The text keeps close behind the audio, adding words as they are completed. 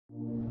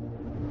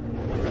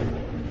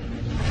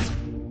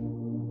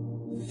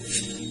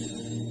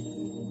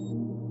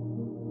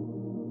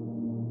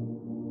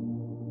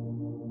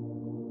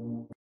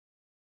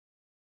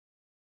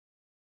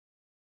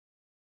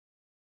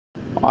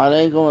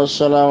ওয়ালাইকুম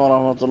আসসালাম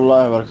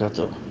রহমতুল্লাহ বরকাত।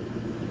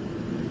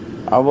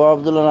 আবু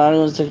আবদুল্লাহ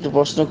নারায়ণগঞ্জ থেকে একটি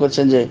প্রশ্ন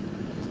করছেন যে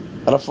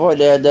রাফউল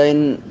ইয়াদাইন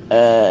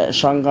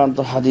সংক্রান্ত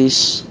হাদিস,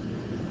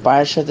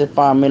 পায়ের সাথে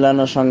পা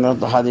মেলানো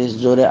সংক্রান্ত হাদিস,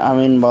 জোরে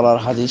আমিন বলার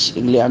হাদিস,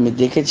 এগুলি আমি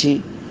দেখেছি,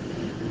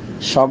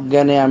 সব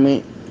জ্ঞানে আমি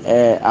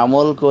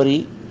আমল করি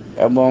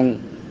এবং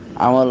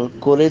আমল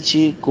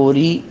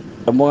করি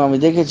এবং আমি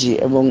দেখেছি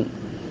এবং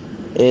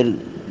এর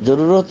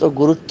জরুরত ও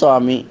গুরুত্ব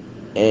আমি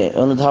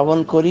অনুধাবন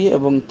করি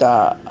এবং তা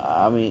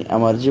আমি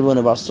আমার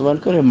জীবনে বাস্তবায়ন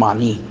করে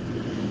মানি।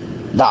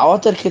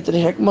 দাওয়াতের ক্ষেত্রে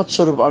হিকমত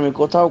স্বরূপ আমি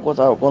কোথাও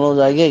কোনো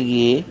জায়গায়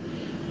গিয়ে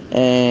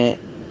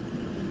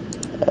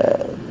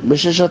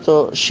বিশেষত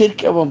শিরক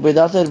এবং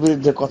বিদআতের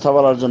বিরুদ্ধে কথা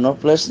বলার জন্য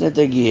প্লেস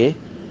নিতে গিয়ে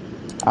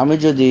আমি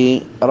যদি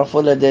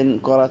রফুল ইয়াদাইন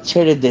করা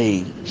ছেড়ে দেই,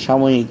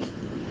 সাময়িক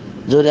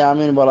জোরে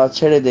আমিন বলা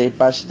ছেড়ে দেই,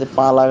 পায়ের সাথে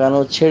পা লাগানো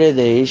ছেড়ে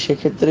দেই,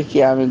 সেক্ষেত্রে কি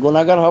আমি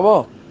গুনাহগার হব?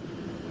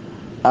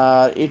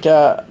 আর এটা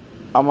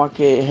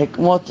আমাকে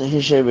হিকমত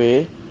হিসেবে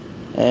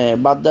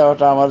বাদ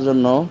দেওয়াটা আমার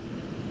জন্য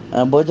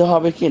বৈধ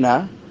হবে কিনা,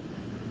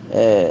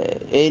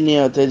 এই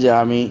নিয়তে যে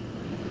আমি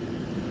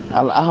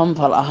আল আহাম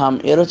ফাল আহাম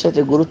এরও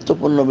চাইতে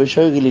গুরুত্বপূর্ণ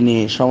বিষয়গুলি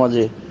নিয়ে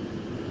সমাজে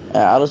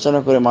আলোচনা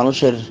করে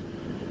মানুষের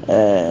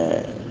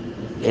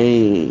এই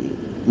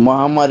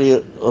মহামারী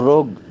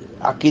রোগ,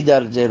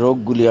 আকীদার যে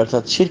রোগগুলি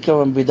অর্থাৎ শিরক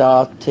এবং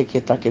বিদআত থেকে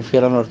তাকে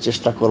ফেরানোর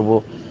চেষ্টা করব,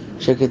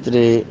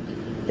 সেক্ষেত্রে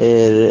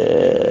এর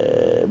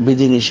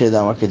বিধিনিষেধ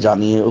আমাকে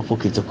জানিয়ে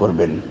উপকৃত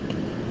করবেন।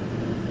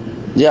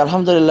 জি,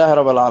 আলহামদুলিল্লাহ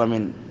রাব্বিল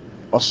আলামিন,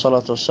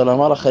 ওয়াসসালাতু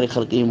ওয়াসসালামু আলা খায়রি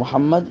খালকিহি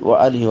মুহাম্মদ ওয়া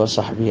আলিহি ওয়া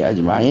সাহবিহি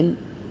আজমাইন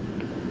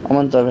ওয়া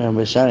মান তাবি'আহুম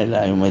বিইহসান ইলা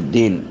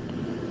ইয়াউমিদ্দিন।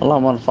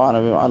 আল্লাহুম্মা আনফা'না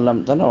বিমা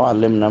 'আল্লামতানা ওয়া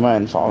 'allimna মা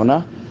ইয়ানফা'ুনা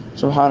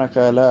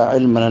সুবহানাকা লা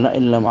ইলমা লানা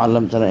ইল্লা মা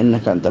 'আল্লামতানা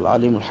ইন্নাকা আনতাল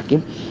আলিমুল হাকিম।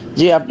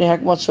 জি, আপনি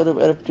হিকমত স্বরূপ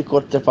এরূপটি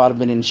করতে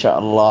পারবেন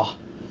ইনশাআল্লাহ।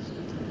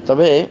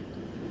 তবে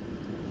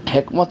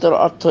হিকমতের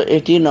অর্থ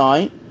এটি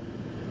নয়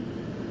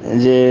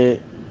যে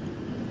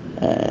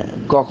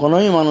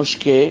কখনোই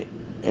মানুষকে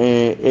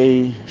এই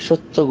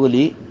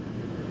সত্যগুলি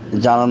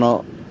জানানো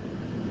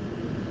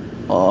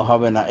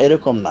হবে না,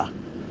 এরকম না।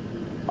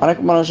 অনেক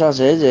মানুষ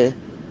আছে যে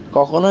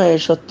কখনো এই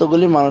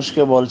সত্যগুলি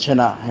মানুষকে বলছে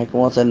না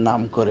হিকমতের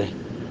নাম করে।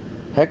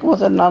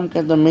 হিকমতের নাম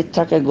কিন্তু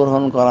মিথ্যাকে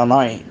গ্রহণ করা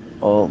নয়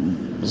ও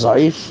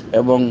যায়িফ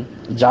এবং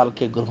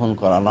জালকে গ্রহণ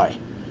করা নয়।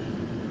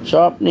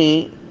 সব আপনি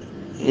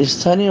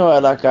স্থানীয়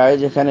এলাকায়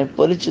যেখানে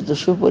পরিচিত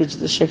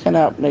সুপরিচিত, সেখানে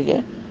আপনাকে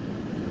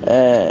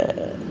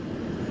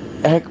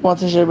হিকমত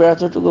হিসেবে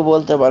এতটুকু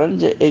বলতে পারেন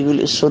যে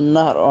এগুলি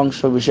সুন্নাহর অংশ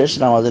বিশেষ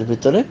নামাজের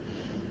ভিতরে,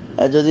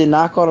 যদি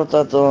না করো তা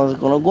তোমাদের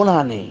কোনো গুনাহ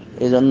নেই।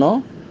 এজন্য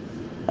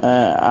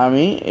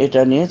আমি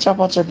এটা নিয়ে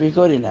চাপাচাপি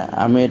করি না,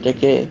 আমি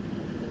এটাকে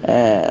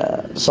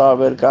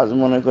সওয়াবের কাজ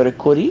মনে করে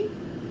করি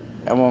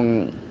এবং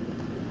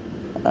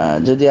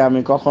যদি আমি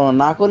কখনো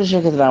না করি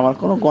সেক্ষেত্রে আমার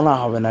কোনো গুনাহ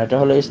হবে না। এটা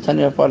হলো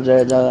স্থানীয়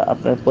পর্যায়ে যারা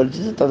আপনার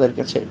পরিচিত তাদের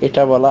কাছে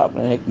এটা বলা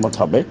আপনার হিকমত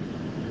হবে।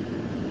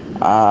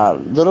 আর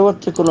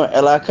দূরবর্তী কোনো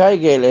এলাকায়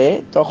গেলে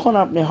তখন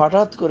আপনি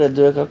হঠাৎ করে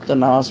 2 ওয়াক্ত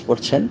নামাজ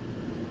পড়ছেন,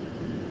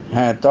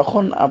 হ্যাঁ,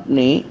 তখন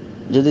আপনি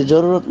যদি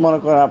জরুরত মনে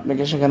করেন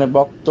আপনাকে সেখানে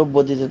বক্তব্য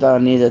দিতে তারা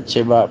নিয়ে যাচ্ছে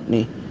বা আপনি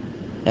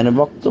এখানে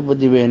বক্তব্য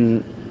দিবেন,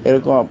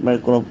 এরকম আপনার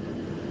কোনো,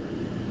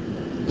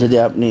 যদি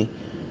আপনি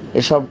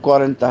এসব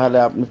করেন তাহলে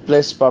আপনি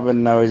প্লেস পাবেন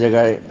না ওই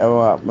জায়গায় এবং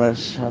আপনার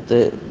সাথে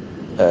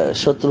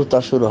শত্রুতা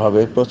শুরু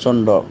হবে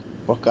প্রচণ্ড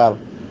প্রকার,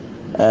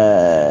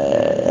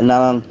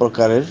 নানান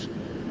প্রকারের।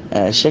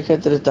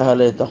 সেক্ষেত্রে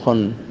তাহলে তখন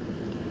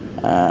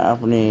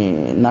আপনি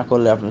না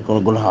করলে আপনার কোনো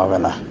গুনাহ হবে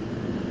না।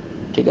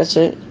 ঠিক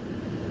আছে,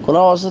 কোনো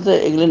অবস্থাতে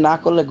এগুলি না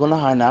করলে গুনাহ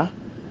হয় না,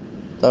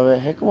 তবে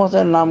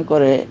হিকমতের নাম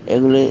করে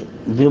এগুলি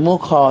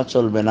বিমুখ হওয়া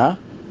চলবে না।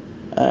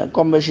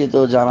 কম বেশি তো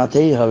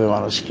জানাতেই হবে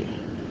মানুষকে,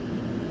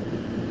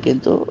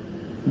 কিন্তু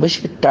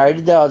বেশি টাইট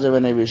দেওয়া যাবে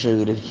না এই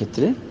বিষয়গুলির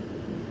ক্ষেত্রে।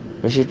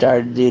 বেশি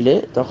টাইট দিলে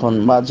তখন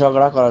বা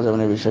ঝগড়া করা যাবে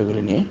না এই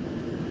বিষয়গুলি নিয়ে।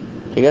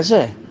 ঠিক আছে,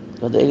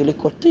 কিন্তু এগুলি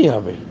করতেই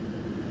হবে,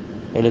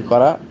 এগুলি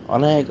করা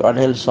অনেক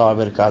অঢেল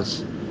সওয়াবের কাজ।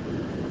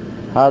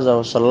 হাযা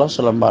ওয়া সাল্লাল্লাহু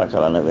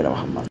আলা নবিয়িনা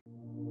মুহাম্মদ।